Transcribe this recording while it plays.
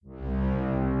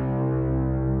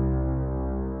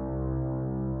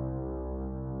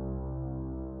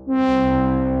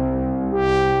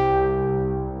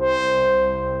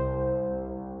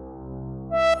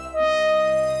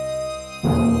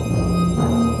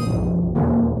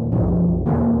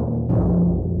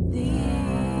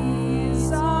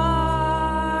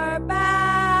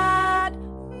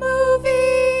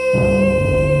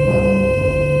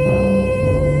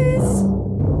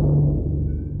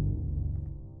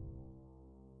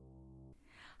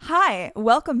Hi,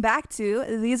 welcome back to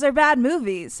These Are Bad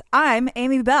Movies. I'm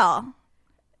Amy Bell.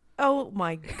 Oh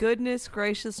my goodness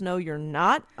gracious, no you're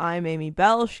not. I'm Amy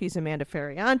Bell, she's Amanda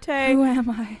Ferriante. Who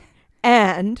am I?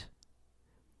 And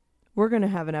we're going to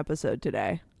have an episode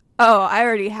today. Oh, I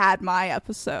already had my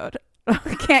episode.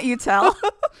 Can't you tell?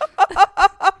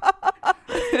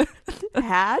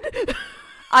 Had?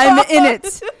 I'm in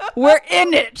it. We're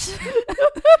in it.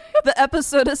 The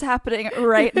episode is happening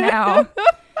right now.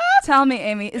 Tell me,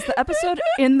 Amy, is the episode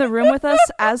in the room with us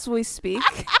as we speak?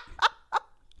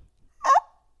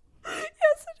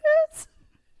 Yes, it is.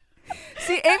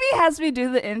 See, Amy has me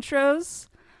do the intros,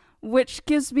 which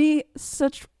gives me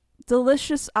such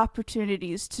delicious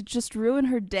opportunities to just ruin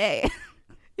her day.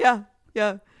 Yeah,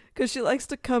 because she likes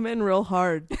to come in real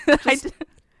hard.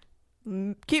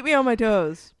 Keep me on my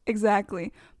toes.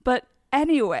 Exactly. But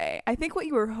anyway, I think what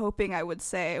you were hoping I would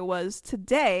say was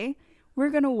today we're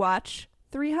going to watch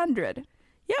 300.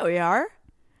 Yeah, we are.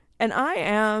 And I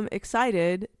am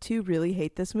excited to really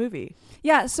hate this movie.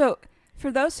 Yeah, so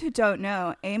for those who don't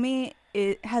know, Amy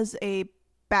has a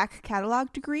back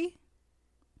catalog degree.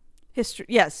 History,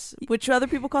 yes, which other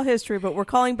people call history, but we're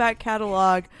calling back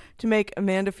catalog to make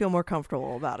Amanda feel more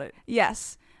comfortable about it.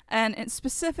 Yes. And it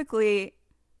specifically,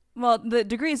 well, the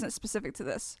degree isn't specific to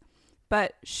this,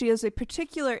 but she has a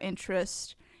particular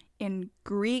interest in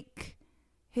Greek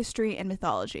history and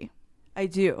mythology. I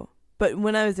do. But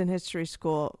when I was in history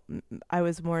school, I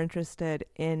was more interested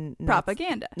in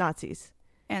Propaganda. Nazis.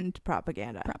 And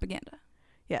Propaganda.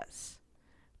 Yes.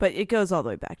 But it goes all the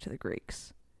way back to the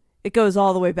Greeks.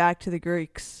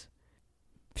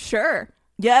 Sure.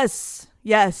 Yes.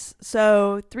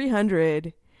 So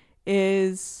 300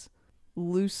 is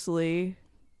loosely...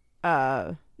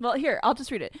 Well, here, I'll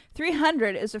just read it.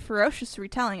 300 is a ferocious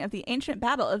retelling of the ancient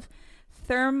battle of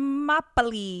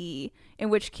Thermopylae, in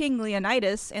which King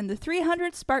Leonidas and the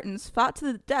 300 Spartans fought to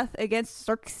the death against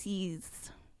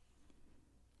Xerxes.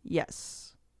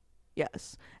 Yes.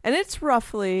 And it's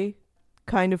roughly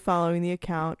kind of following the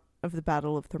account of the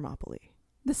Battle of Thermopylae.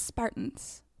 The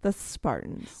Spartans.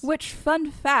 Which,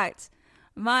 fun fact,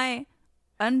 my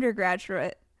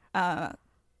undergraduate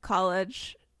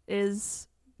college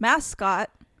mascot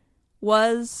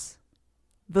was...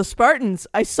 the Spartans.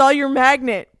 I saw your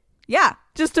magnet. Yeah.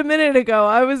 Just a minute ago,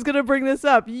 I was going to bring this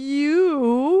up.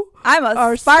 I'm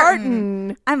a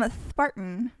Spartan. I'm a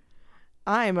Spartan.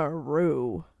 I'm a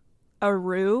roo. A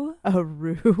roo? A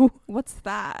roo. What's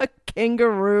that? A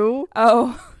kangaroo.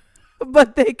 Oh.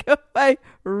 But they go by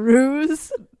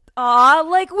roos. Aw,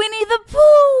 like Winnie the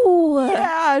Pooh.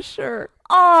 Yeah, sure.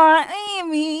 Aw,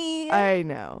 Amy. I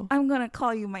know. I'm going to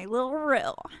call you my little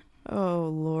Roo. Oh,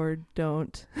 Lord,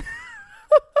 don't.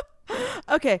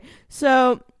 Okay,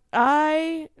 so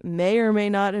I may or may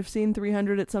not have seen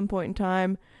 300 at some point in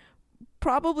time.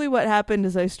 Probably what happened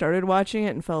is I started watching it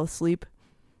and fell asleep.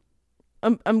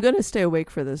 I'm going to stay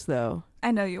awake for this, though. I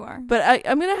know you are. But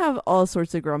I'm going to have all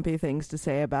sorts of grumpy things to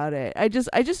say about it. I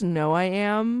just know I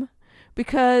am.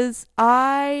 Because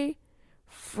I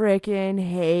freaking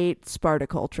hate Sparta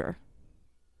culture.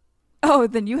 Oh,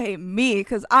 then you hate me,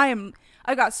 because I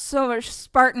got so much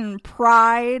Spartan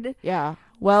pride. Yeah.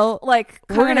 Well, like,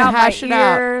 we're going to hash it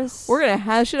ears. out. We're going to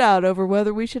hash it out over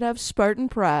whether we should have Spartan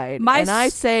pride. And I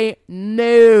say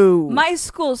no. My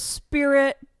school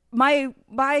spirit, my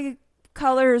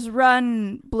colors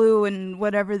run blue and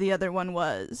whatever the other one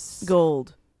was.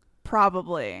 Gold.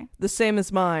 Probably. The same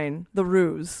as mine. The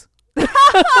ruse.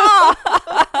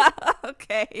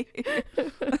 Okay.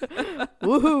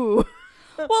 Woohoo.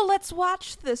 Well, let's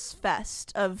watch this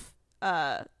fest of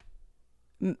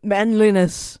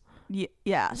manliness.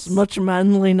 Yes. Much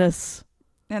manliness.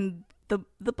 And the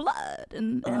blood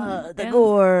and the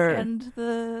gore and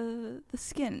the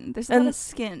skin. There's a lot of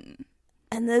skin.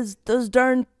 And there's those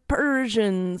darn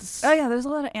Persians. Oh yeah, there's a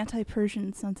lot of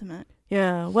anti-Persian sentiment.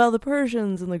 Yeah, well, the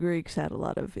Persians and the Greeks had a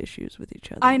lot of issues with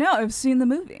each other. I know, I've seen the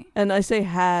movie. And I say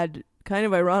had kind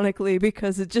of ironically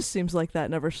because it just seems like that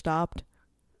never stopped.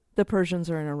 The Persians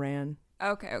are in Iran.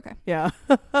 Okay. Yeah.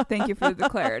 Thank you for the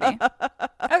clarity.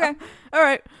 Okay. All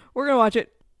right, we're going to watch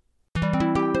it.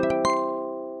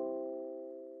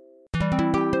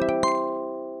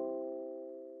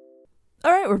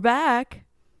 All right, we're back.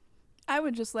 I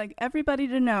would just like everybody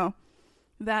to know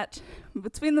that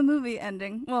between the movie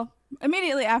ending, well,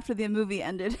 immediately after the movie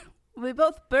ended, we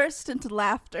both burst into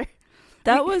laughter.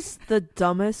 That was the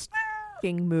dumbest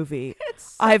movie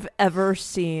I've ever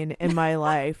seen in my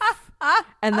life.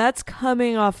 And that's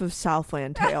coming off of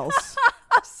Southland Tales.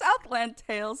 Southland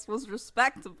Tales was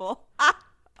respectable.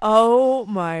 Oh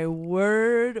my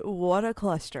word, what a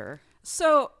cluster.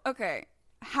 So, okay,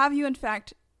 have you in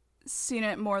fact seen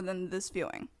it more than this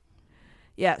viewing.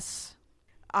 Yes.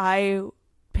 I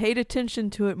paid attention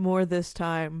to it more this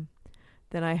time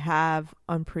than I have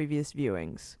on previous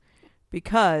viewings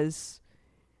because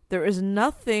there is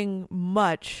nothing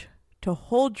much to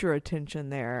hold your attention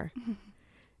there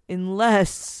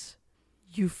unless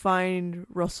you find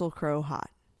Russell Crowe hot.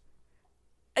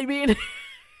 I mean,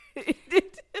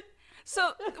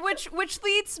 so which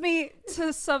leads me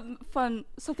to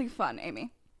something fun,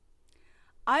 Amy.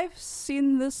 I've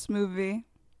seen this movie.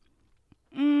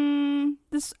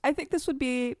 I think this would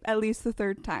be at least the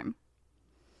third time.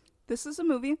 This is a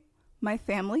movie my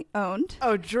family owned.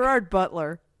 Oh, Gerard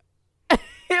Butler.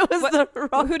 It was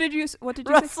What did you say?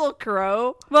 Russell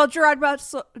Crowe. Well, Gerard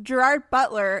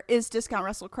Butler is discount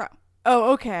Russell Crowe.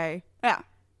 Oh, okay. Yeah.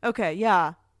 Okay,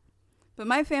 yeah. But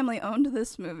my family owned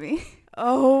this movie.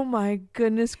 Oh my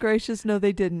goodness gracious, no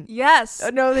they didn't. Yes.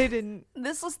 No they didn't.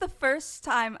 This was the first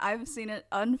time I've seen it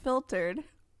unfiltered.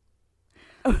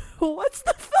 What's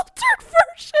the filtered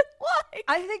version like?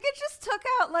 I think it just took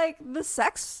out like the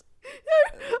sex.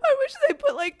 I wish they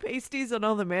put like pasties on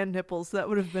all the man nipples. That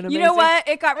would have been amazing. You know what?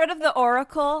 It got rid of the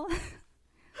oracle.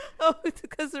 Oh, it's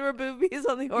because there were boobies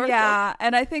on the oracle. Yeah,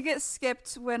 and I think it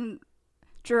skipped when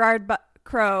Gerard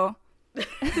Crowe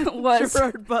was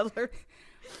Gerard Butler.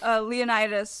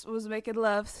 Leonidas was making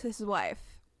love to his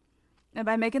wife, and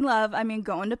by making love I mean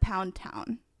going to Pound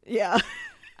Town. Yeah.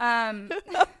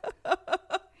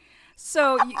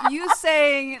 So you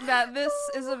saying that this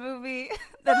is a movie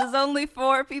that is only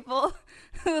for people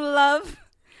who love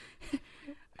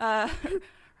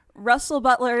Russell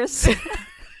Butler's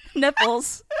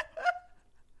nipples,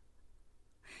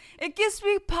 it gives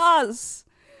me pause.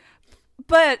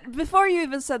 But before you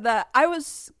even said that, I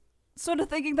was sort of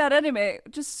thinking that anyway,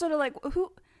 just sort of like,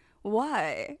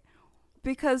 why?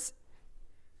 Because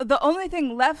the only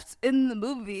thing left in the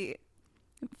movie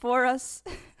for us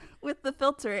with the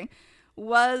filtering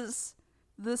was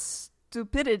the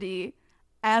stupidity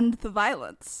and the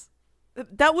violence.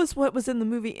 That was what was in the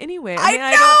movie anyway. I mean,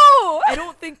 know! I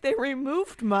don't think they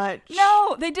removed much.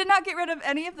 No, they did not get rid of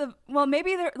any of the, well,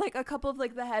 maybe there like a couple of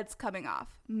like the heads coming off.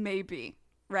 Maybe,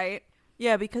 right?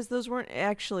 Yeah, because those weren't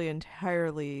actually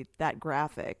entirely that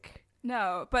graphic.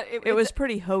 No, but it was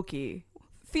pretty hokey.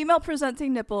 Female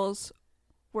presenting nipples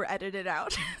were edited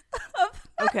out.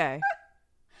 Okay.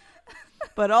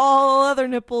 But all other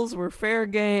nipples were fair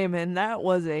game, and that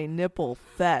was a nipple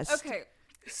fest. Okay,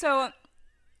 so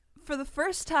for the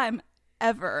first time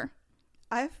ever,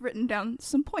 I've written down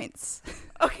some points.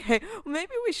 Okay,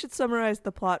 maybe we should summarize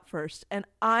the plot first, and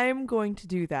I'm going to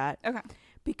do that. Okay.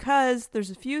 Because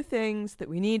there's a few things that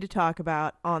we need to talk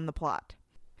about on the plot.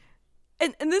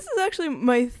 And this is actually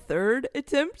my third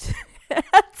attempt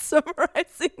at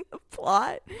summarizing the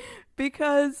plot,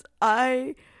 because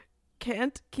I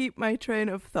can't keep my train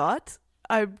of thought.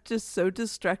 I'm just so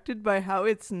distracted by how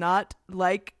it's not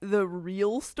like the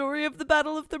real story of the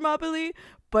Battle of Thermopylae,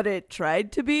 but it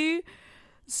tried to be.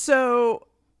 So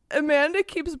Amanda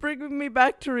keeps bringing me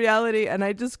back to reality, and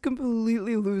I just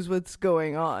completely lose what's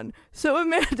going on. So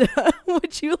Amanda,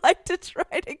 would you like to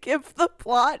try to give the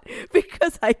plot?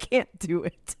 Because I can't do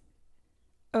it.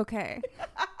 Okay.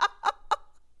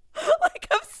 Like,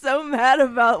 I'm so mad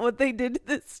about what they did to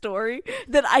this story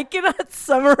that I cannot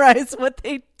summarize what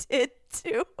they did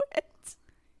to it.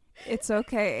 It's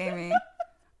okay, Amy.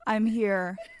 I'm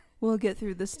here. We'll get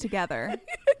through this together.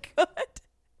 Good.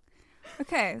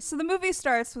 Okay, so the movie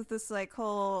starts with this like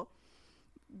whole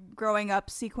growing up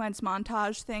sequence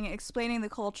montage thing explaining the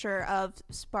culture of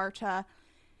Sparta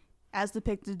as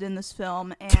depicted in this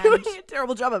film, and Doing a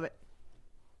terrible job of it.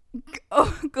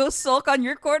 Go sulk on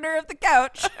your corner of the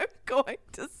couch. I'm going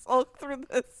to sulk through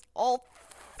this whole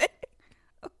thing.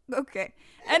 Okay.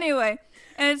 Anyway,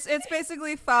 and it's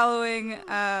basically following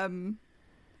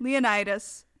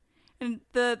Leonidas, and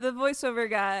the voiceover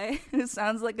guy, who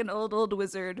sounds like an old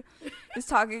wizard, is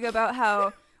talking about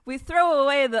how we throw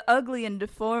away the ugly and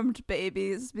deformed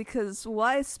babies because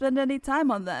why spend any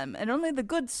time on them? And only the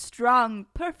good, strong,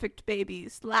 perfect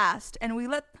babies last, and we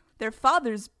let their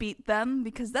fathers beat them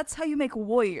because that's how you make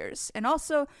warriors. And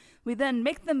also, we then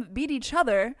make them beat each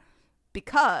other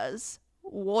because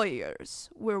warriors.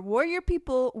 We're warrior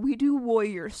people. We do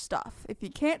warrior stuff. If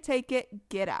you can't take it,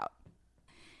 get out.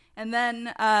 And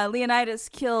then Leonidas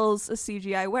kills a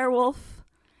CGI werewolf,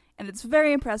 and it's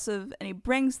very impressive, and he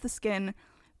brings the skin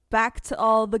back to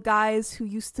all the guys who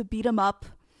used to beat him up,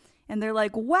 and they're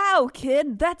like, wow,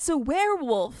 kid, that's a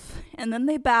werewolf. And then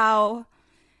they bow,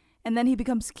 and then he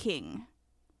becomes king.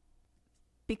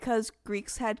 Because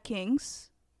Greeks had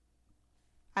kings.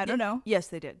 I don't know. Yes,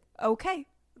 they did. Okay.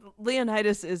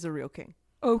 Leonidas is a real king.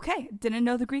 Okay, didn't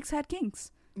know the Greeks had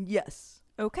kings. Yes.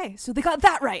 Okay, so they got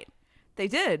that right. They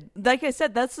did. Like I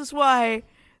said, that's just why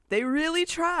they really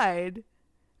tried.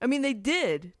 I mean, they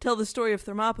did tell the story of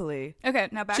Thermopylae. Okay,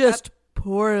 now back up. Just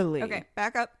poorly. Okay,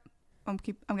 back up. I'm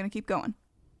gonna keep going.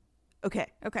 Okay.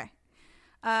 Okay.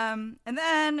 And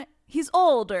then he's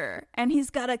older, and he's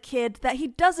got a kid that he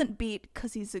doesn't beat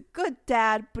because he's a good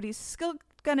dad, but he's still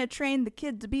gonna train the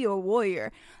kid to be a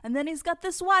warrior. And then he's got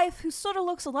this wife who sort of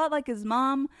looks a lot like his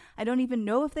mom. I don't even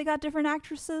know if they got different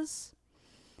actresses.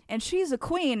 And she's a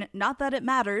queen, not that it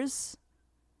matters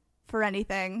for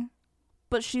anything,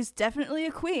 but she's definitely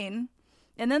a queen.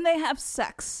 And then they have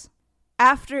sex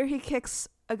after he kicks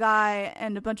a guy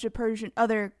and a bunch of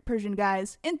other Persian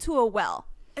guys into a well.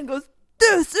 And goes,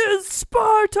 "This is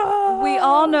Sparta!" We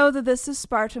all know that this is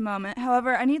Sparta moment.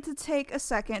 However, I need to take a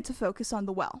second to focus on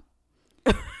the well.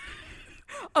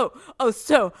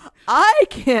 So I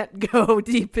can't go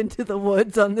deep into the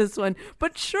woods on this one,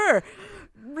 but sure,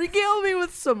 regale me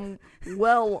with some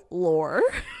well lore.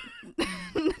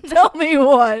 Tell me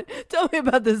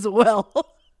about this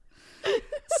well.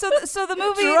 So the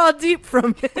movie, draw deep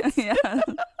from it. Yeah,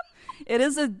 it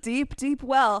is a deep, deep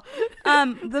well.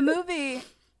 The movie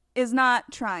is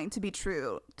not trying to be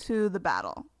true to the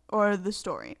battle or the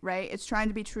story, right? It's trying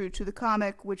to be true to the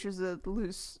comic, which is a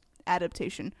loose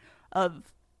adaptation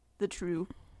of the true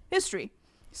history.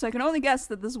 So I can only guess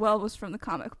that this well was from the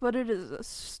comic, but it is a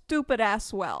stupid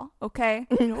ass well, okay?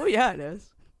 Oh yeah, it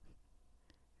is.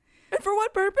 And for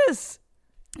what purpose?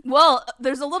 Well,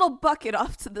 there's a little bucket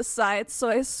off to the side, so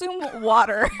I assume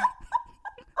water.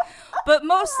 But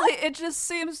mostly it just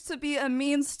seems to be a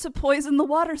means to poison the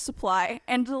water supply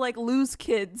and to like lose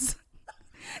kids.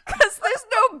 Because there's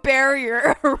no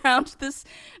barrier around this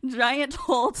giant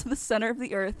hole to the center of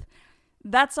the earth.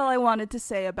 That's all I wanted to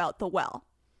say about the well.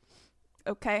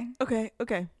 Okay? Okay.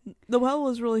 The well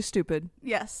was really stupid.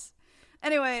 Yes.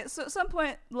 Anyway, so at some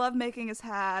point, lovemaking is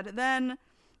had. Then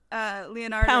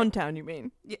Leonardo... Pound Town, you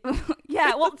mean?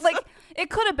 Yeah, well, like, it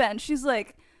could have been. She's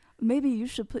like, maybe you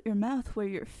should put your mouth where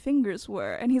your fingers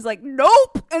were. And he's like,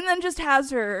 nope! And then just has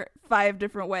her 5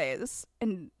 different ways.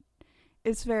 And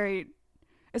it's very...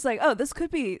 It's like, oh, this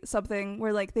could be something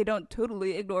where, like, they don't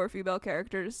totally ignore female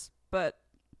characters, but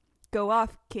go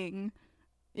off, king.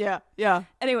 Yeah.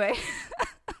 Anyway,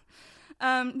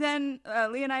 then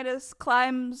Leonidas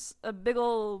climbs a big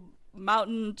ol'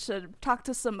 mountain to talk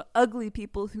to some ugly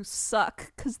people who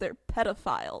suck because they're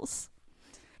pedophiles.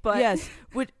 But yes.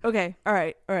 Okay. All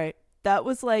right. That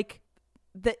was like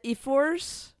the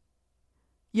E-Force.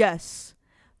 Yes.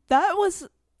 That was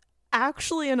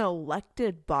actually an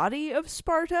elected body of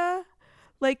Sparta.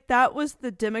 Like, that was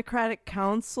the Democratic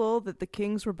Council that the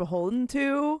kings were beholden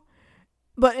to.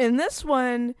 But in this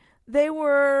one, they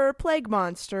were plague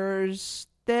monsters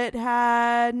that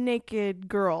had naked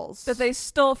girls. that they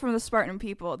stole from the Spartan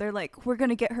people. They're like, we're going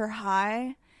to get her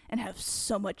high and have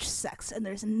so much sex, and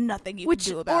there's nothing you can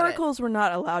do about Which oracles were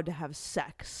not allowed to have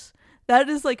sex. That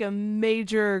is like a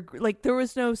major... Like, there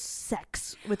was no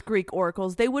sex with Greek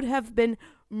oracles. They would have been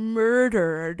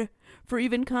murdered for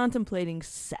even contemplating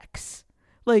sex.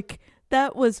 Like,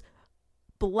 that was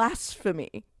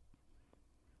blasphemy.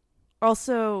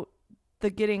 Also, the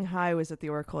getting high was at the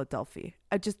Oracle at Delphi.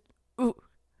 If you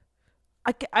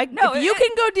can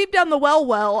go deep down the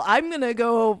well, I'm gonna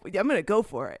go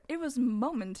for it. It was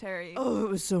momentary. Oh, it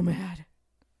was so mad.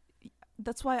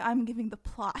 That's why I'm giving the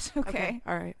plot. Okay.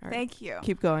 All right. Thank you.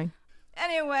 Keep going.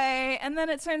 Anyway, and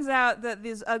then it turns out that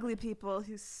these ugly people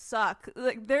who suck,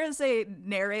 like, there's a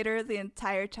narrator the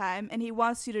entire time, and he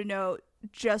wants you to know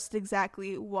just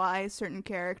exactly why certain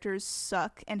characters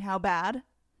suck and how bad.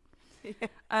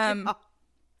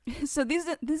 So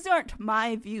these aren't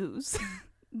my views.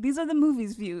 These are the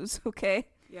movie's views, okay?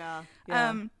 Yeah.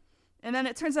 And then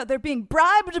it turns out they're being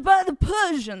bribed by the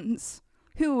Persians,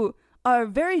 who are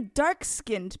very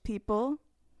dark-skinned people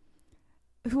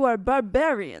who are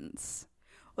barbarians.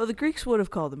 Well, the Greeks would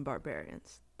have called them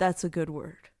barbarians. That's a good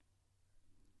word.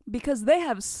 Because they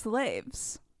have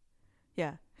slaves.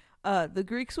 Yeah. The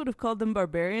Greeks would have called them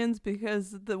barbarians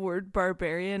because the word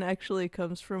barbarian actually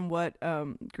comes from what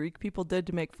Greek people did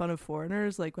to make fun of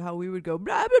foreigners, like how we would go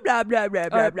blah, blah, blah, blah, blah,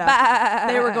 blah, blah.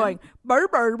 They were going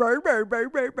barbar, barbar, barbar,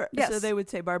 barbar. Yes. So they would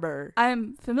say barbar.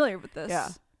 I'm familiar with this. Yeah.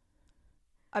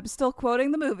 I'm still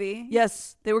quoting the movie.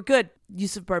 Yes, they were good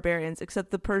use of barbarians,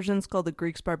 except the Persians called the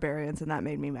Greeks barbarians, and that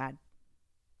made me mad.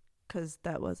 Because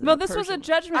that wasn't Well, this was a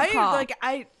judgment call.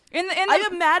 I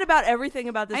am mad about everything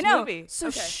about this movie. So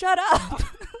shut up.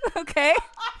 Okay?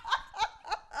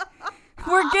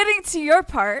 We're getting to your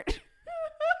part.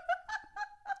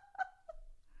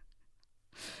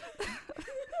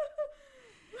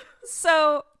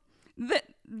 So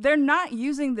they're not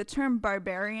using the term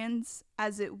barbarians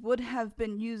as it would have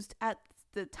been used at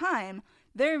the time.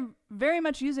 They're very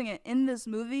much using it in this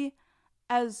movie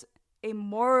as a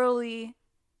morally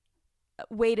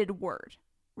weighted word,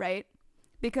 right?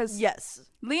 Because Yes.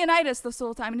 Leonidas this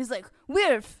whole time, and he's like,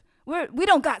 we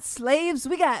don't got slaves,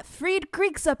 we got freed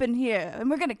Greeks up in here, and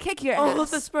we're gonna kick your ass. Oh,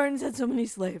 the Spartans had so many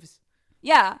slaves.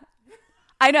 Yeah,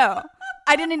 I know.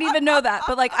 I didn't even know that,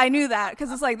 but like I knew that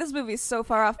because it's like this movie's so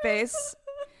far off base.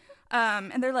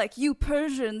 And they're like, you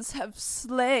Persians have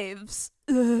slaves,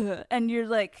 ugh. And you're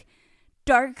like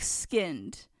dark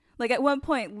skinned. Like at one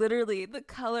point, literally the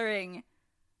coloring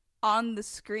on the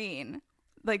screen,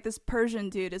 like this Persian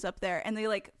dude is up there, and they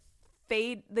like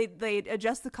fade. They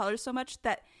adjust the color so much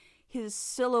that his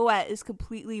silhouette is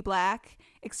completely black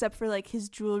except for like his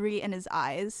jewelry and his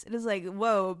eyes. It is like,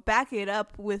 whoa, back it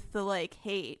up with the like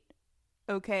hate.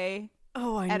 Okay.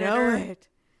 Oh, I Editor. know it.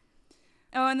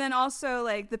 Oh, and then also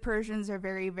like the Persians are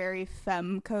very, very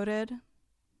femme coded,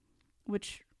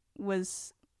 which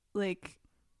was like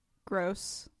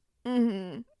gross.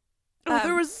 Mm-hmm. Oh,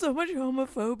 there was so much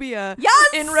homophobia Yes!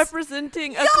 in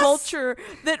representing a culture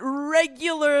that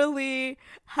regularly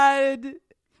had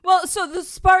Well, so the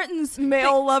Spartans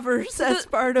male lovers as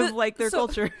part of like their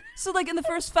culture. So like in the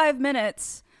first 5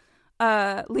 minutes,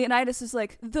 Leonidas is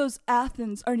like, those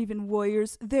Athens aren't even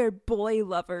warriors, they're boy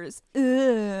lovers.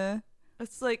 Ugh.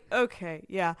 It's like, okay,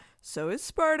 yeah, so is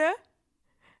Sparta,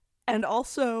 and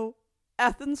also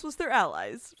Athens was their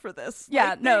allies for this. Yeah,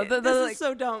 like, no, this like, is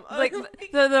so dumb. Like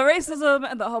the racism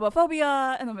and the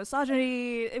homophobia and the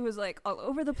misogyny, it was like all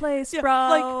over the place, yeah,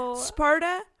 bro. like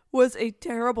Sparta was a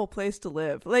terrible place to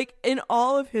live. Like in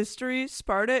all of history,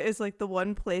 Sparta is like the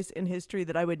one place in history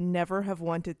that I would never have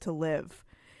wanted to live.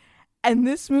 And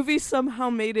this movie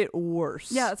somehow made it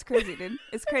worse. Yeah, it's crazy, dude.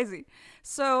 It's crazy.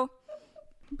 So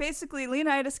basically,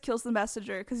 Leonidas kills the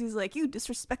messenger because he's like, you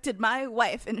disrespected my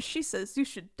wife, and she says you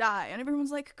should die. And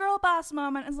everyone's like, girl boss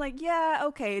moment. It's like, yeah,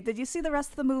 okay. Did you see the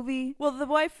rest of the movie? Well, the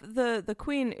wife, the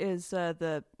queen is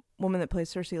the woman that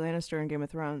plays Cersei Lannister in Game of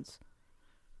Thrones.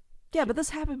 Yeah, but this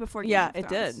happened before Game Yeah, of it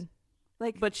Thrones. did.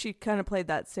 Like, But she kind of played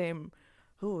that same,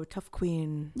 oh, tough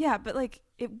queen. yeah, but like,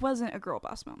 it wasn't a girl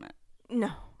boss moment. No.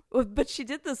 But she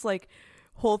did this like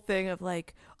whole thing of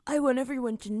like, I want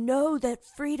everyone to know that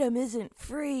freedom isn't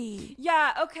free.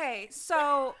 Yeah, okay.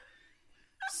 So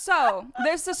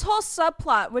there's this whole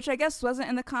subplot, which I guess wasn't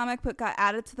in the comic, but got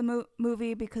added to the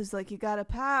movie because like you gotta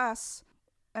pass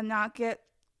and not get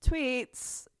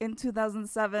tweets in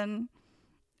 2007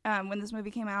 when this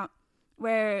movie came out,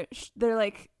 where they're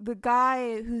like, the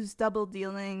guy who's double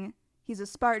dealing, he's a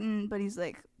Spartan, but he's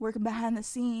like working behind the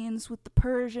scenes with the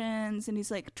Persians, and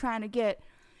he's like trying to get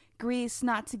Greece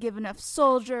not to give enough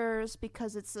soldiers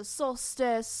because it's the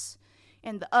solstice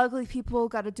and the ugly people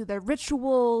got to do their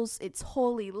rituals. It's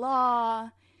holy law.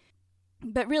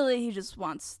 But really, he just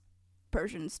wants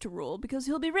Persians to rule because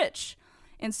he'll be rich.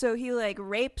 And so he like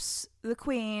rapes the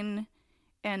queen,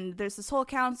 and there's this whole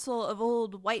council of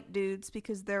old white dudes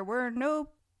because there were no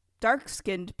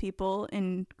dark-skinned people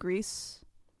in Greece.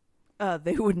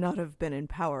 They would not have been in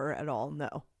power at all,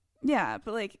 no. Yeah,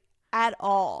 but like at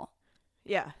all.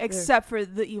 Yeah. Except for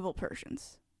the evil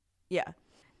Persians. Yeah.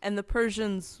 And the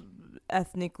Persians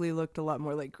ethnically looked a lot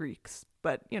more like Greeks,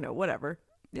 but you know, whatever.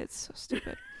 It's so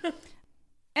stupid.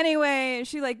 Anyway,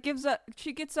 she like gets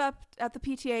up at the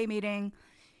PTA meeting,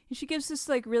 and she gives this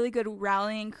like really good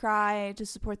rallying cry to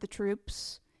support the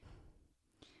troops.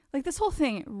 Like this whole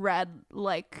thing read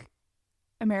like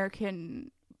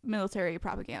American military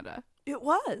propaganda. It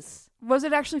was. Was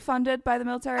it actually funded by the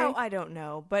military? Oh, I don't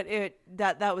know, but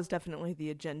that was definitely the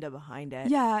agenda behind it.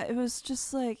 Yeah, it was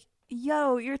just like,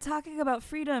 yo, you're talking about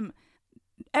freedom.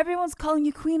 Everyone's calling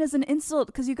you queen as an insult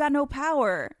because you got no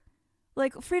power.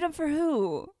 Like, freedom for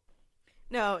who?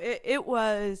 No, it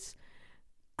was,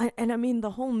 and I mean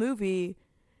the whole movie,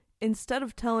 instead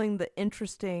of telling the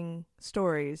interesting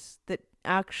stories that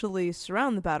actually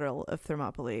surround the Battle of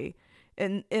Thermopylae,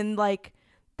 and like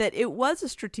that it was a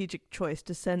strategic choice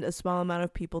to send a small amount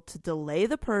of people to delay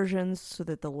the Persians so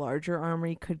that the larger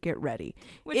army could get ready.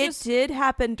 It did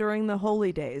happen during the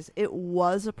holy days. It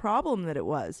was a problem that it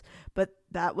was, but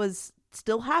that was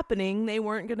still happening. They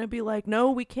weren't going to be like,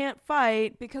 no, we can't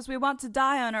fight. Because we want to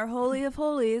die on our holy of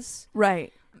holies.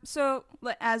 Right. So,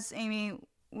 as Amy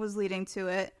was leading to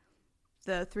it,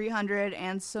 the 300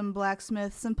 and some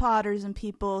blacksmiths and potters and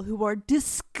people who are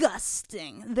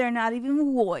disgusting. They're not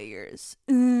even warriors.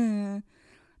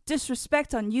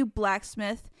 Disrespect on you,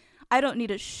 blacksmith. I don't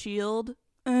need a shield.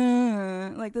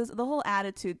 Like this, the whole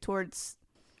attitude towards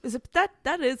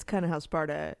that is kind of how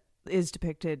Sparta is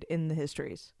depicted in the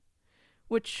histories.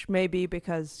 Which may be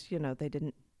because, they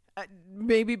didn't.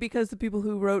 Maybe because the people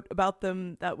who wrote about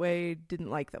them that way didn't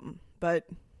like them. But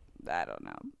I don't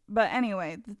know. But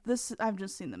anyway, this I've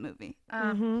just seen the movie.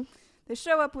 mm-hmm. They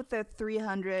show up with their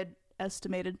 300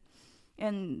 estimated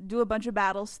and do a bunch of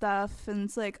battle stuff. And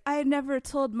it's like, I never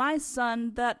told my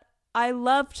son that I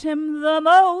loved him the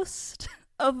most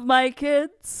of my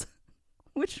kids,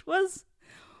 which was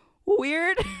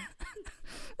weird.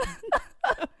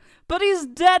 But he's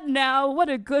dead now. What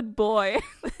a good boy.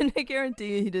 And I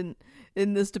guarantee you he didn't.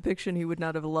 In this depiction, he would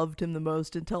not have loved him the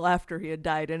most until after he had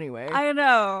died anyway. I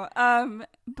know.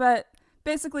 But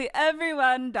basically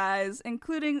everyone dies,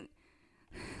 including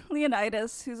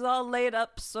Leonidas, who's all laid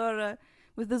up sort of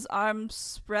with his arms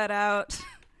spread out.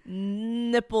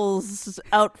 Nipples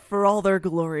out for all their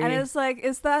glory. And it's like,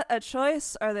 is that a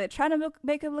choice? Are they trying to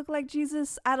make him look like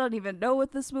Jesus? I don't even know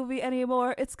with this movie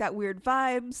anymore. It's got weird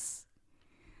vibes.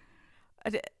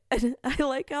 I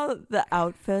like how the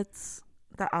outfits.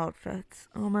 Oh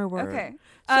my word. Okay.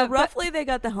 So roughly they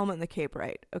got the helmet and the cape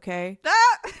right, okay?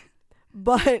 Ah!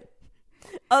 But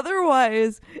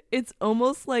otherwise, it's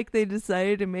almost like they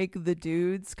decided to make the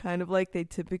dudes kind of like they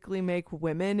typically make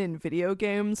women in video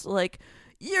games. Like,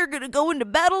 you're gonna go into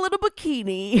battle in a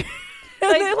bikini.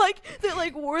 And they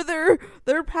wore their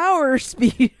power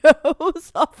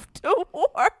speedos off to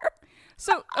war.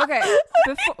 So, okay,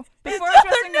 before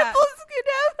addressing that, have a lot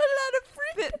of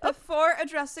freedom. before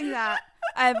addressing that,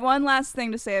 I have one last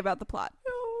thing to say about the plot.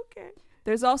 Oh, okay.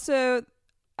 There's also,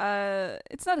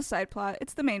 it's not a side plot,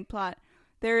 it's the main plot.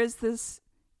 There is this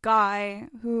guy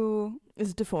who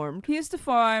Is deformed. he is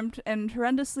deformed and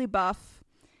horrendously buff,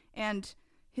 and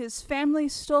his family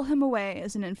stole him away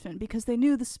as an infant because they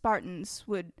knew the Spartans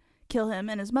would kill him,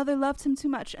 and his mother loved him too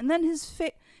much. And then his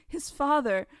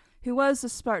father, who was a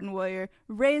Spartan warrior,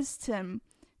 raised him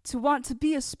to want to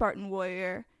be a Spartan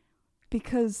warrior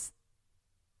because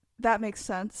that makes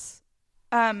sense.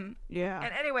 Yeah.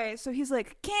 And anyway, so he's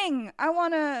like, King, I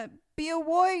want to be a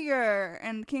warrior.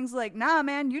 And King's like, nah,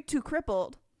 man, you're too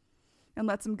crippled. And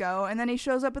lets him go. And then he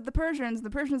shows up at the Persians. The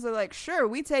Persians are like, sure,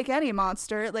 we take any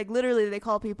monster. Like, literally, they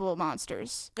call people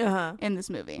monsters in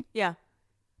this movie. Yeah.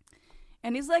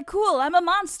 And he's like, cool, I'm a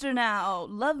monster now.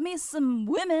 Love me some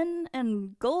women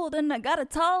and gold, and I got a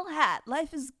tall hat.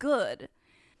 Life is good.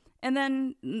 And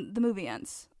then the movie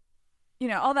ends.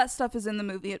 All that stuff is in the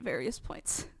movie at various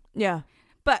points. Yeah.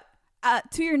 But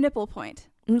to your nipple point.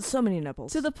 So many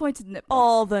nipples. To the pointed nipple.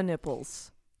 All the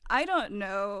nipples. I don't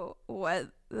know what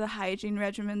the hygiene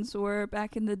regimens were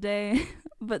back in the day,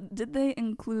 but did they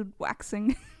include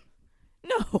waxing?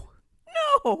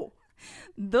 No.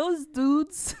 Those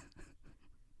dudes...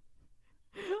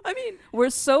 I mean, we're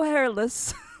so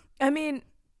hairless. I mean,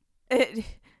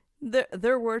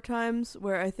 there were times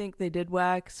where I think they did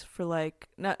wax for like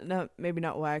maybe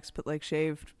not wax, but like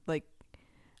shaved. Like,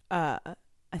 I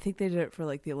think they did it for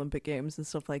like the Olympic Games and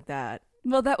stuff like that.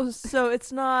 Well, that was so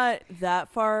it's not that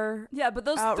far. Yeah, but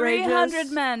those outrageous.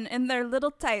 300 men in their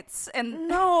little tights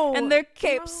and and their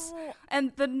capes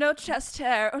and the no chest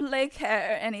hair or leg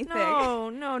hair or anything.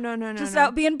 No. Just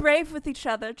out being brave with each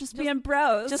other, just being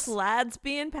bros. Just lads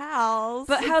being pals.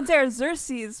 But how dare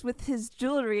Xerxes with his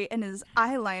jewelry and his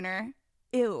eyeliner?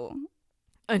 Ew.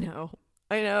 I know.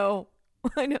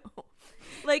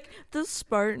 Like, the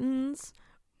Spartans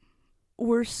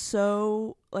were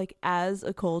so, like, as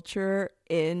a culture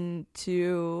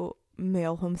into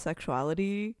male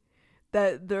homosexuality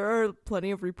that there are plenty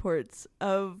of reports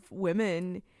of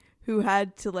women who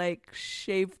had to, like,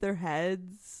 shave their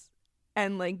heads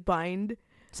and, like, bind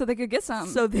so they could get some.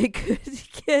 So they could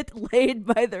get laid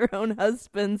by their own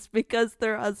husbands because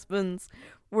their husbands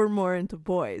were more into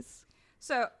boys.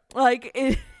 So, like,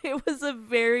 it was a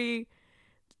very,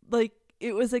 like,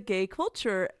 it was a gay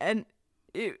culture, and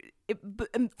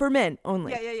for men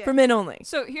only. Yeah. For men only.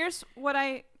 So here's what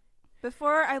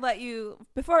before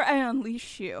I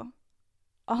unleash you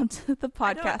onto the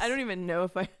podcast. I don't even know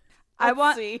if I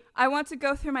want to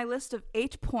go through my list of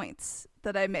 8 points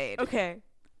that I made. Okay.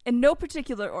 In no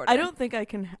particular order. I don't think I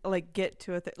can like get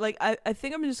to it. Like, I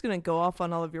think I'm just gonna go off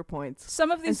on all of your points.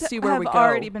 Some of these see where we have go.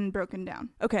 already been broken down.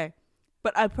 Okay.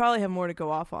 But I probably have more to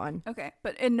go off on. Okay,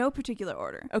 but in no particular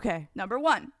order. Okay. Number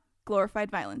 1,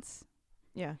 glorified violence.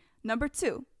 Yeah. Number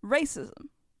 2, racism.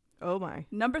 Oh my.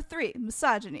 Number 3,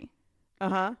 misogyny.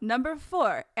 Uh-huh. Number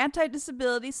 4,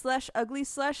 anti-disability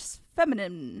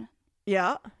 /ugly/feminine.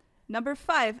 Yeah. Number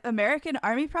 5, American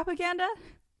Army propaganda.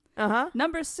 Uh-huh.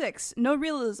 Number 6, no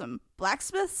realism.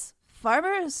 Blacksmiths,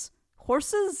 farmers,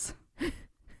 horses.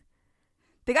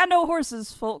 They got no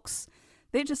horses, folks.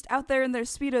 They just out there in their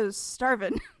Speedos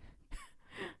starving.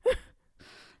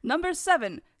 Number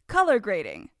 7, color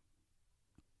grading.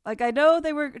 Like, I know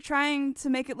they were trying to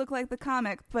make it look like the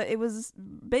comic, but it was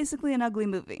basically an ugly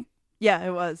movie. Yeah,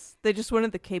 it was. They just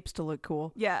wanted the capes to look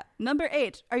cool. Yeah. Number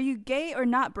 8. Are you gay or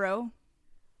not, bro?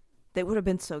 They would have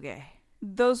been so gay.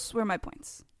 Those were my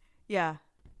points. Yeah.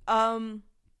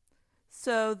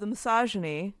 So the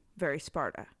misogyny, very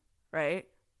Sparta, right?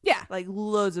 Yeah. Like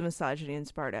loads of misogyny in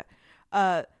Sparta.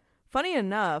 Funny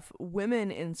enough,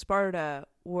 women in Sparta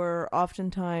were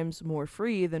oftentimes more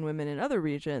free than women in other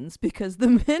regions because the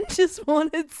men just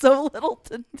wanted so little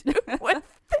to do with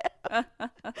them.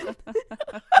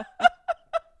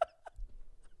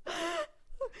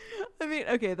 I mean,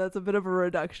 okay, that's a bit of a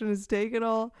reductionist take and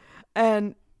all.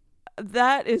 And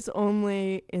that is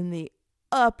only in the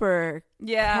upper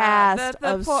caste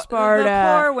of Sparta.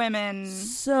 The poor women.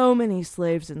 So many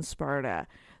slaves in Sparta.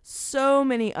 So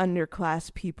many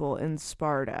underclass people in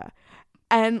Sparta.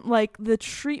 And like the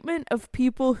treatment of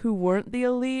people who weren't the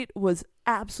elite was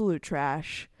absolute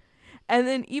trash. And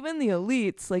then even the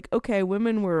elites, like, okay,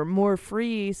 women were more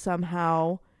free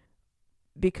somehow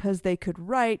because they could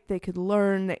write, they could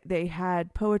learn, they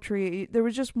had poetry. There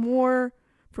was just more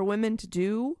for women to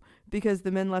do because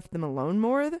the men left them alone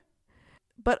more.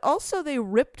 But also they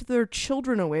ripped their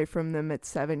children away from them at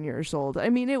 7 years old. I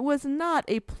mean, it was not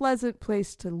a pleasant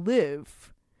place to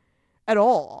live at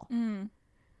all.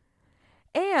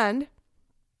 And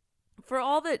for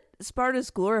all that Sparta's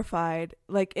glorified,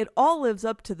 like, it all lives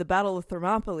up to the Battle of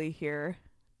Thermopylae here.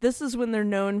 This is when they're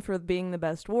known for being the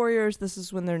best warriors. This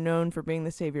is when they're known for being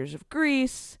the saviors of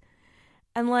Greece.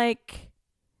 And like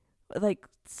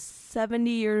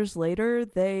 70 years later,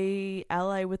 they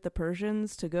ally with the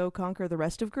Persians to go conquer the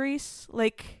rest of Greece.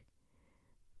 Like,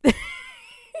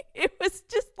 it was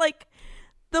just like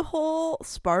the whole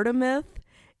Sparta myth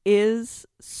is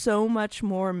so much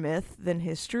more myth than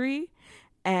history.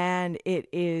 And it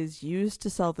is used to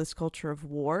sell this culture of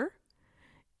war.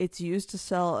 It's used to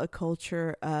sell a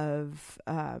culture of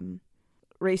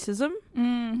racism,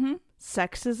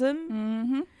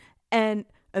 sexism, and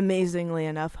amazingly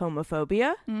enough,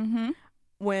 homophobia.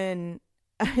 When,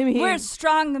 I mean, we're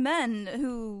strong men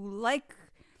who like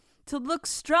to look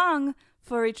strong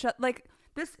for each other. Like,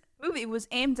 this movie was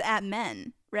aimed at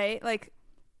men, right? Like,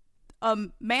 a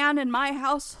man in my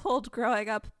household growing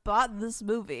up bought this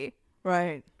movie.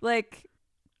 Right. Like,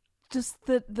 just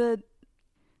the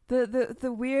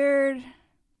weird,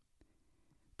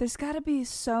 there's got to be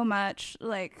so much,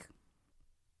 like,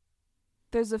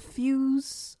 there's a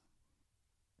fuse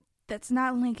that's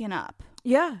not linking up.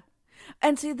 Yeah.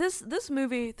 And see, this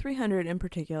movie, 300 in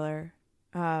particular,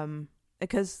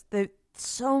 because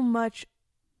so much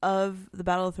of the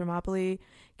Battle of Thermopylae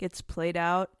gets played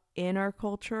out in our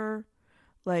culture.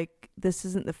 Like, this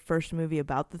isn't the first movie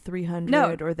about the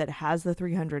 300 or that has the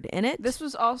 300 in it. This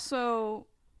was also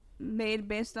made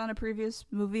based on a previous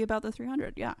movie about the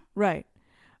 300, yeah. Right.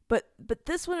 But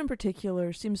this one in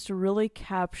particular seems to really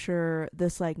capture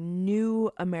this, like, new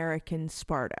American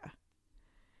Sparta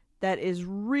that is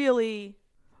really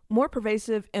more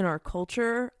pervasive in our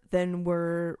culture than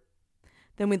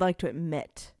we'd like to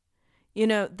admit. You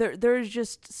know, there's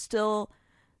just still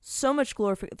so much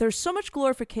there's so much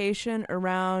glorification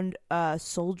around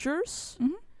soldiers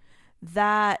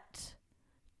that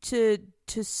to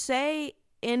say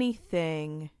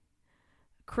anything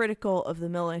critical of the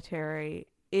military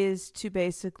is to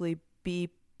basically be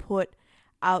put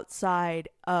outside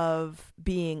of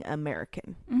being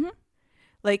American.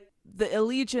 Like, the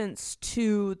allegiance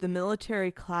to the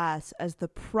military class as the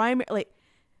primary, like,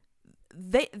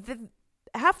 they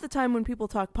half the time when people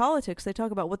talk politics, they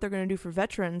talk about what they're going to do for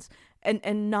veterans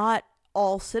and not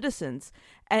all citizens.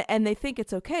 And they think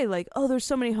it's okay. Like, oh, there's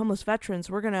so many homeless veterans,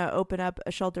 we're going to open up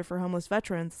a shelter for homeless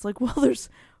veterans. It's like, well, there's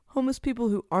homeless people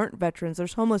who aren't veterans.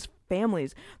 There's homeless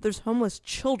families. There's homeless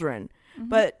children.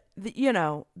 But,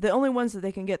 the only ones that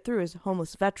they can get through is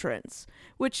homeless veterans,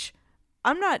 which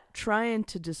I'm not trying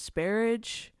to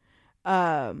disparage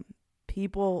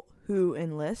people who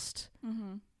enlist.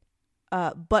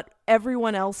 But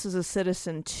everyone else is a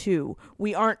citizen too.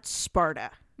 We aren't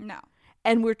Sparta. No.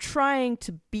 And we're trying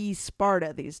to be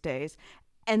Sparta these days.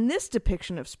 And this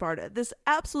depiction of Sparta, this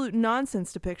absolute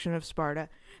nonsense depiction of Sparta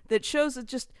that shows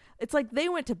it's like they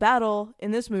went to battle in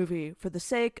this movie for the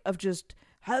sake of just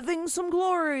having some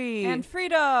glory. And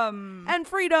freedom. And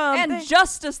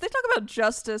justice. They talk about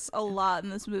justice a lot in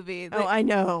this movie. I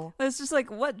know. It's just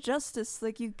like, what justice?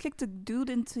 Like, you kicked a dude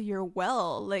into your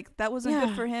well. Like, that wasn't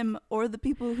good for him or the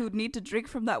people who need to drink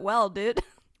from that well, dude.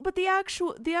 But the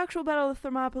actual Battle of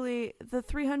Thermopylae, the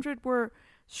 300 were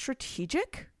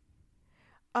strategic.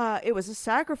 It was a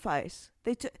sacrifice.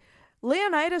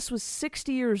 Leonidas was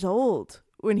 60 years old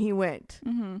when he went.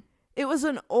 Mm-hmm. It was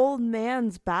an old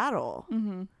man's battle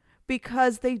Mm-hmm.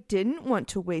 because they didn't want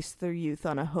to waste their youth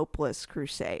on a hopeless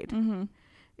crusade. Mm-hmm.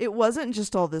 It wasn't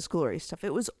just all this glory stuff.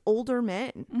 It was older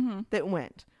men Mm-hmm. that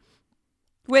went.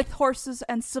 With horses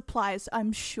and supplies,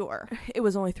 I'm sure. It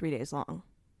was only 3 days long.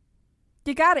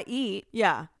 You gotta eat.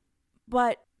 Yeah.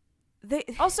 But they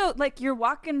Also, like, you're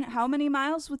walking how many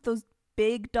miles with those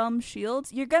big, dumb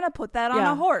shields? You're gonna put that on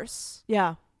Yeah. a horse.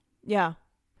 Yeah. Yeah.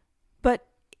 But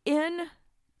in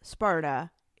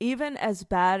Sparta, even as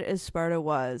bad as Sparta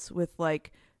was, with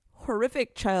like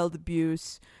horrific child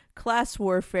abuse, class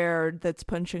warfare that's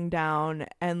punching down,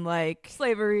 and like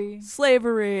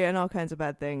slavery and all kinds of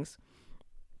bad things,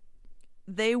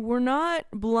 they were not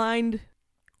blind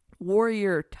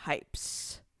warrior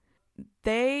types.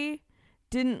 They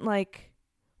didn't like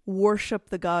worship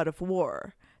the god of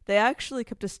war. They actually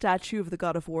kept a statue of the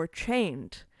god of war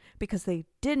chained because they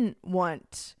didn't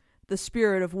want the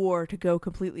spirit of war to go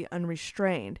completely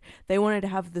unrestrained. They wanted to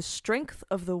have the strength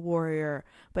of the warrior,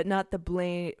 but not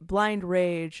the blind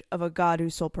rage of a god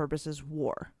whose sole purpose is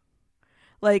war.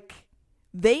 Like,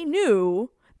 they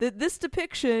knew that this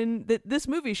depiction that this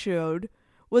movie showed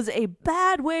was a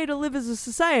bad way to live as a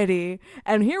society,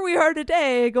 and here we are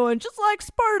today going just like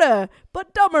Sparta,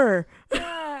 but dumber.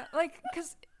 Yeah,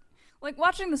 because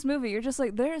watching this movie, you're just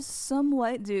like, there's some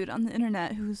white dude on the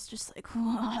internet who's just like,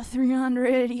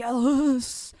 300,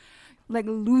 yes, like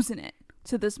losing it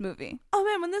to this movie. Oh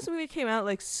man, when this movie came out,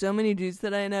 like so many dudes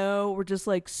that I know were just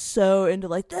like so into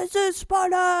like, this is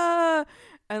Sparta,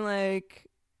 and like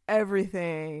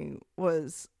everything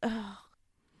was.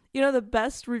 You know, the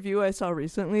best review I saw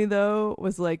recently, though,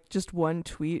 was like just one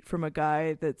tweet from a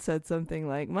guy that said something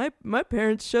like, my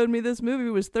parents showed me this movie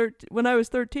when I was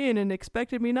 13 and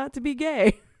expected me not to be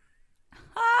gay.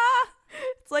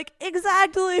 It's like,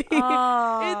 exactly.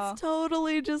 Oh. It's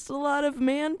totally just a lot of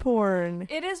man porn.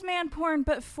 It is man porn,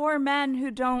 but for men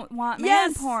who don't want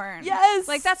man porn. Yes.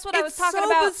 Like, that's what I was talking so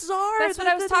about. Bizarre that's what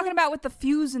I was talking about with the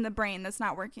fuse in the brain that's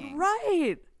not working.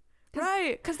 Right.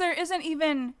 Right. Because there isn't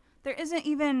even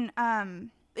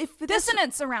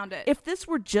dissonance around it. If this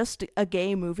were just a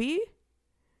gay movie,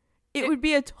 it would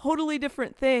be a totally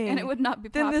different thing. And it would not be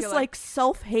popular. Than this like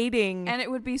self-hating. And it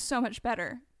would be so much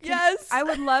better. Yes. I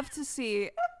would love to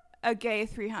see a gay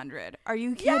 300. Are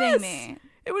you kidding me?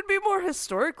 It would be more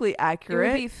historically accurate.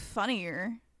 It would be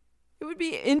funnier. It would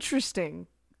be interesting.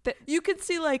 You could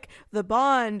see like the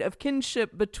bond of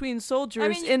kinship between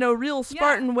soldiers in a real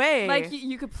Spartan way. Like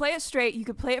you could play it straight, you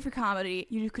could play it for comedy,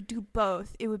 you could do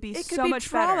both. It would be so much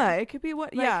trauma. better. It could be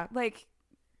what? Like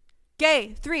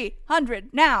gay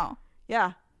 300 now.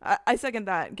 Yeah, I second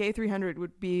that. Gay 300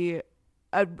 would be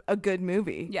a good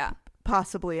movie. Yeah,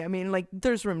 possibly. I mean, like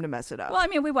there's room to mess it up. Well, I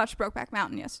mean, we watched Brokeback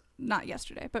Mountain, not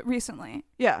yesterday, but recently.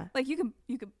 Yeah, like you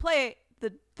could play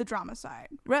the drama side,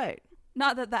 right?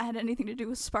 Not that had anything to do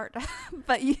with Sparta,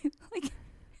 but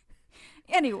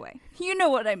anyway, you know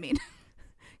what I mean.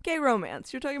 Gay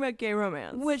romance. You're talking about gay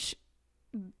romance. Which,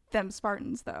 them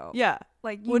Spartans, though. Yeah.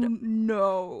 Like, Yeah.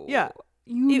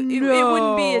 It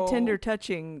wouldn't be a tender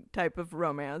touching type of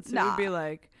romance. It would be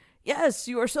like, yes,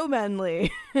 you are so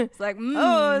manly. It's like,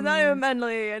 oh, it's not even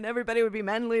manly. And everybody would be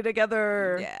manly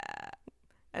together. Yeah.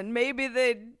 And maybe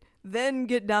they'd then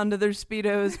get down to their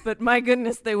Speedos, but my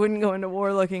goodness, they wouldn't go into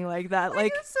war looking like that.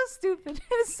 Like, it's so stupid.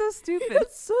 It's so stupid.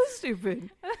 It's so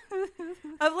stupid.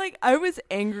 I was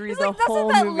angry the whole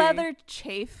doesn't that movie. leather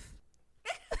chafe?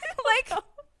 like,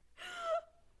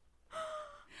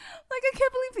 I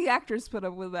can't believe the actors put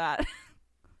up with that.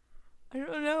 I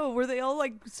don't know. Were they all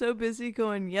like so busy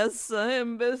going, yes, I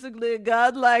am basically a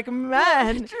godlike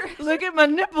man. Look at my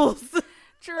nipples.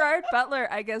 Gerard Butler,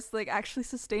 I guess, like actually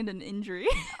sustained an injury.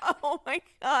 Oh my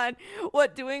God.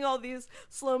 What, doing all these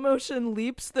slow motion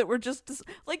leaps that were just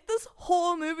like, this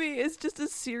whole movie is just a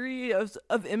series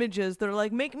of images that are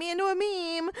like, make me into a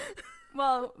meme.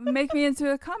 Well, make me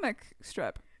into a comic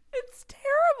strip. It's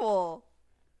terrible.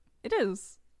 It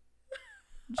is.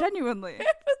 Genuinely.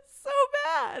 It's so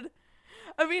bad.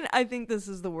 I mean, I think this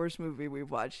is the worst movie we've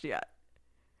watched yet.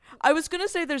 I was going to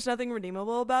say there's nothing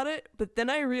redeemable about it, but then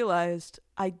I realized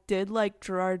I did like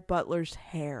Gerard Butler's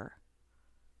hair.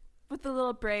 With the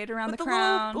little braid around With the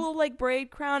crown. Little like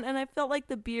braid crown, and I felt like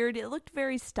the beard, it looked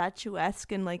very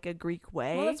statuesque in like a Greek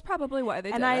way. Well, that's probably why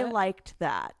they did it. And I liked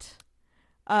that.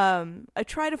 I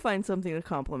try to find something to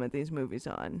compliment these movies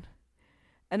on.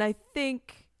 And I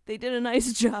think they did a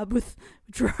nice job with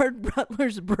Gerard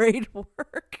Butler's braid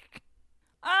work.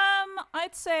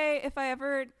 I'd say if I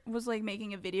ever was like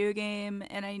making a video game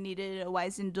and I needed a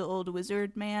wizened old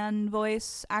wizard man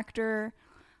voice actor,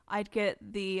 I'd get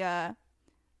the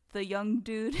young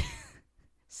dude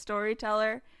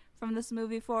storyteller from this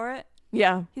movie for it.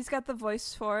 Yeah. He's got the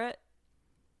voice for it.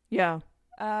 Yeah.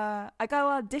 I got a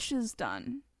lot of dishes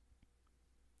done.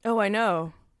 Oh, I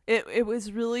know. It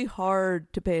was really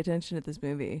hard to pay attention to this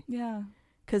movie. Yeah.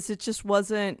 Because it just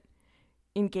wasn't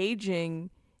engaging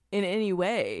in any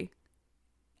way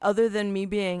other than me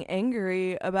being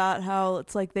angry about how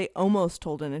it's like they almost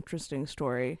told an interesting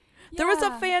story. Yeah. There was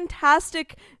a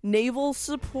fantastic naval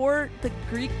support. The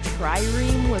Greek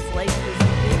trireme was like this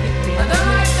big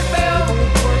advantage of naval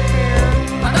warfare.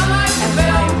 I don't like the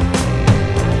film.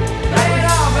 Play it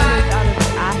all back. Out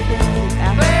of Athens.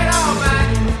 Play it all back.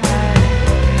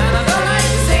 And I don't like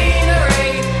the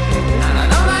scenery. And I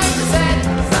don't like the set.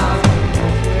 So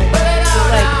put it all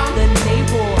down. The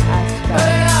naval Put it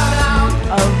aspect all down.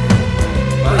 of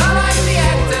But I like the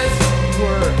actors.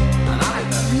 were And I like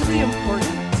them. really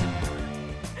important.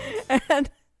 And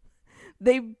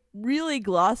they really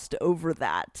glossed over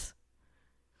that.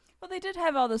 Well, they did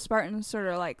have all the Spartans sort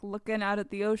of like looking out at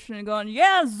the ocean and going,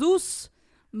 yeah, Zeus,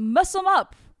 mess them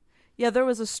up. Yeah, there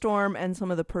was a storm and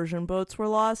some of the Persian boats were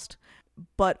lost,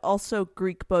 but also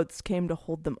Greek boats came to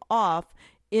hold them off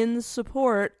in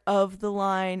support of the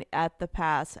line at the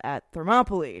pass at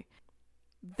Thermopylae.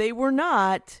 They were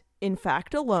not, in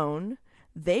fact, alone.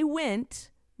 They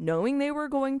went knowing they were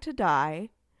going to die.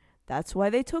 That's why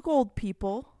they took old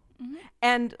people. Mm-hmm.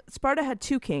 And Sparta had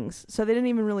 2 kings, so they didn't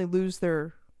even really lose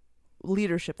their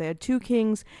leadership. They had 2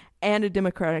 kings and a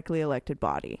democratically elected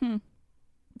body.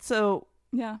 So,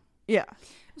 Yeah. yeah.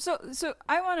 So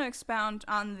I want to expound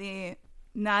on the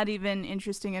not even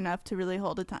interesting enough to really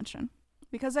hold attention.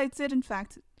 Because I did, in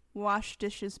fact, wash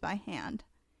dishes by hand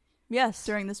Yes.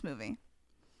 during this movie.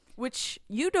 Which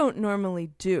you don't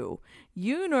normally do.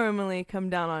 You normally come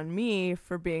down on me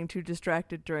for being too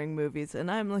distracted during movies, and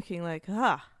I'm looking like,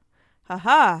 ha,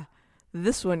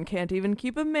 this one can't even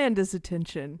keep Amanda's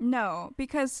attention. No,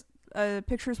 because a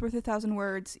picture's worth 1,000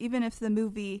 words. Even if the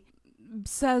movie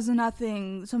says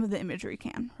nothing, some of the imagery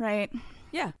can, right?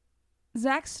 Yeah.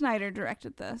 Zack Snyder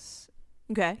directed this.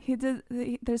 Okay.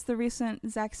 There's the recent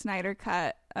Zack Snyder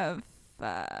cut of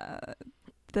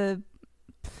the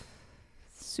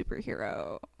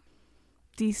superhero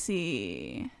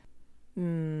DC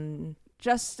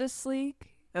Justice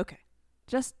League. Okay.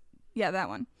 That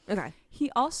one. Okay. He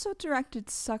also directed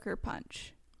Sucker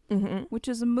Punch, Mm-hmm. which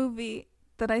is a movie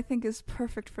that I think is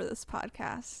perfect for this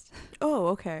podcast. Oh,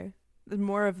 okay.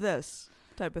 More of this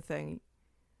type of thing.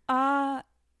 Better?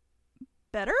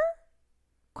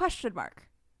 Question mark.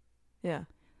 Yeah.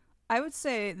 I would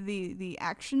say the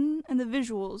action and the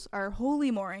visuals are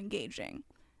wholly more engaging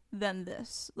than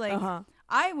this. Like,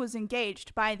 I was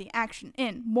engaged by the action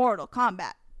in Mortal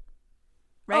Kombat.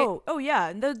 Right? Oh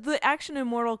yeah. The action in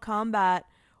Mortal Kombat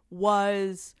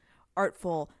was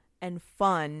artful and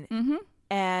fun. Mm-hmm.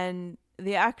 And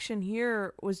the action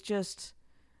here was just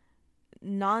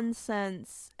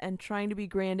nonsense and trying to be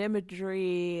grand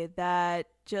imagery that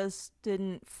just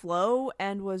didn't flow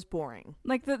and was boring.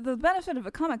 Like, the benefit of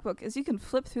a comic book is you can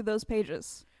flip through those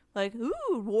pages. Like,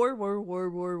 ooh, war.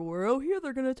 Oh, here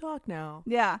they're going to talk now.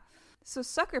 Yeah. So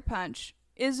Sucker Punch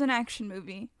is an action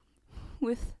movie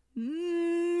with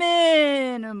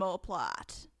minimal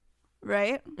plot,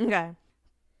 right? Okay.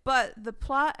 But the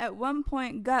plot at one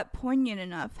point got poignant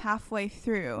enough halfway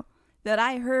through that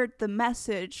I heard the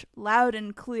message loud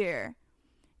and clear.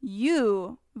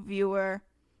 You, viewer,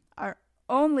 are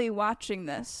only watching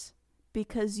this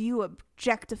because you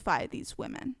objectify these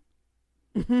women.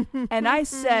 And I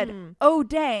said, oh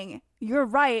dang, you're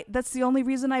right. That's the only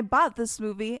reason I bought this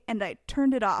movie, and I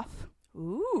turned it off.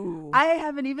 Ooh. I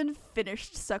haven't even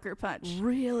finished Sucker Punch.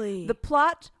 Really? The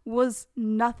plot was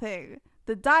nothing.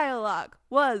 The dialogue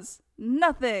was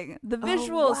nothing. The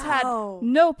visuals had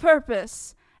no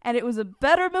purpose. And it was a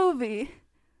better movie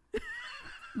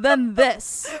than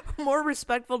this. More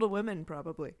respectful to women,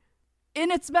 probably.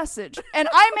 In its message. And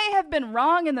I may have been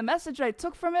wrong in the message I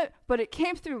took from it, but it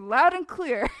came through loud and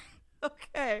clear.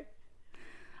 Okay.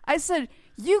 I said,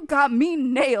 you got me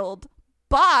nailed.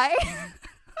 Bye.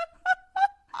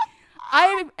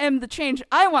 I am the change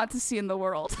I want to see in the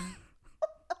world.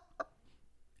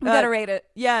 We gotta rate it.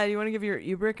 Yeah, you want to give your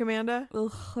Ubrick, Amanda?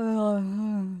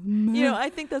 You know, I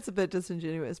think that's a bit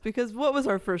disingenuous because what was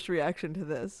our first reaction to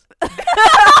this? I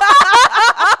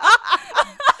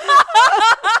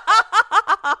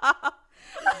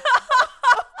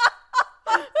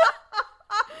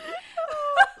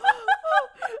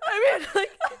mean,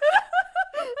 like,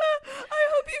 I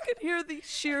hope you can hear the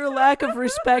sheer lack of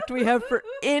respect we have for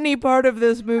any part of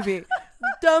this movie.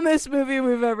 Dumbest movie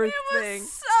we've ever seen.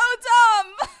 So dumb.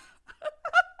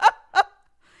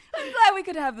 I'm glad we we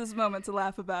could have this moment to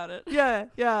laugh about it. Yeah.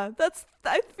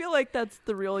 I feel like that's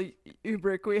the real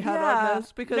Ubrick we had Yeah. on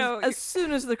this, because No, as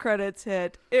soon as the credits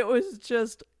hit, it was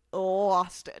just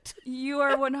lost it. You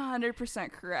are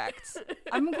 100% correct.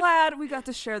 I'm glad we got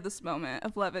to share this moment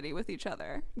of levity with each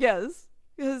other. Yes,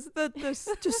 because that's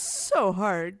just so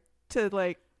hard to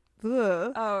like.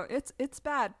 Ugh. Oh, it's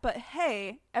bad. But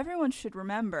hey, everyone should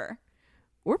remember,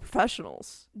 We're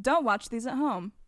professionals. don't watch these at home.